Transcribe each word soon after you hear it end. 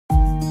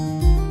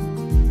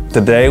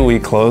Today we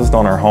closed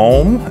on our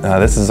home.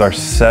 This is our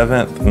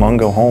 7th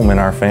Mungo home in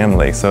our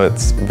family, so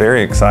it's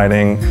very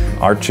exciting.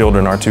 Our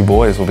children, our 2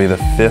 boys, will be the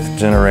 5th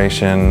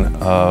generation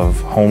of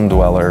home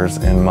dwellers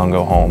in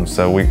Mungo homes.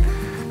 So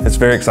it's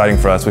very exciting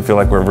for us. We feel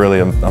like we're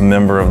really a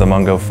member of the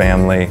Mungo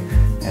family,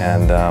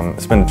 and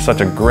it's been such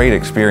a great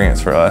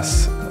experience for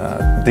us.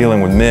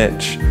 Dealing with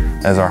Mitch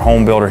as our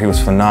home builder, he was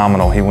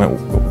phenomenal. He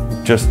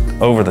went just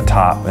over the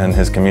top in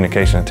his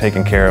communication and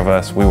taking care of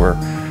us. We were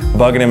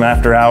bugging him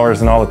after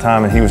hours and all the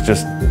time, and he was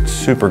just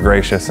super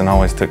gracious and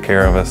always took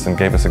care of us and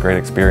gave us a great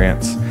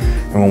experience.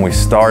 And when we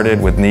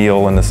started with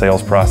Neil in the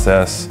sales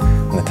process,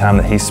 and the time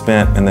that he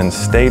spent and then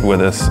stayed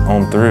with us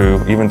on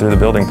through, even through the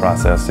building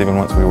process, even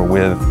once we were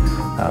with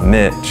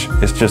Mitch,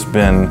 it's just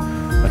been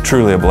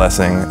truly a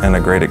blessing and a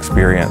great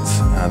experience.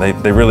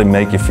 They really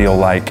make you feel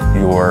like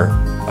you're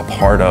a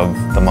part of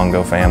the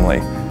Mungo family.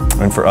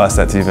 And for us,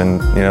 that's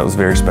even, it was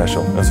very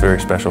special. It was very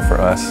special for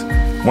us.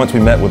 Once we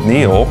met with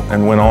Neil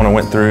and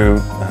went through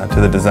to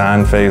the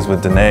design phase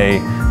with Danae,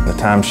 the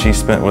time she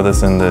spent with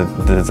us in the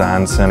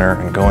design center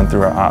and going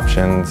through our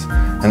options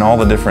and all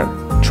the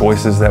different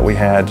choices that we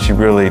had, she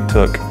really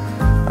took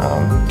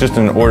just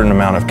an inordinate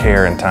amount of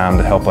care and time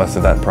to help us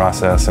through that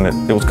process. And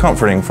it was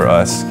comforting for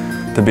us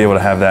to be able to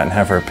have that and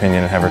have her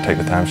opinion and have her take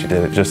the time she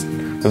did.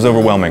 It was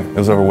overwhelming. It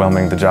was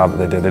overwhelming, the job that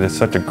they did. They did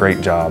such a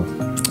great job.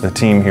 The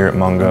team here at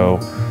Mungo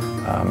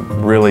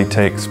really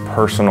takes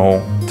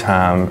personal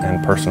time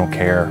and personal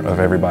care of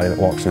everybody that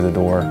walks through the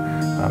door.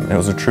 It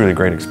was a truly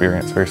great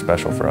experience, very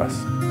special for us.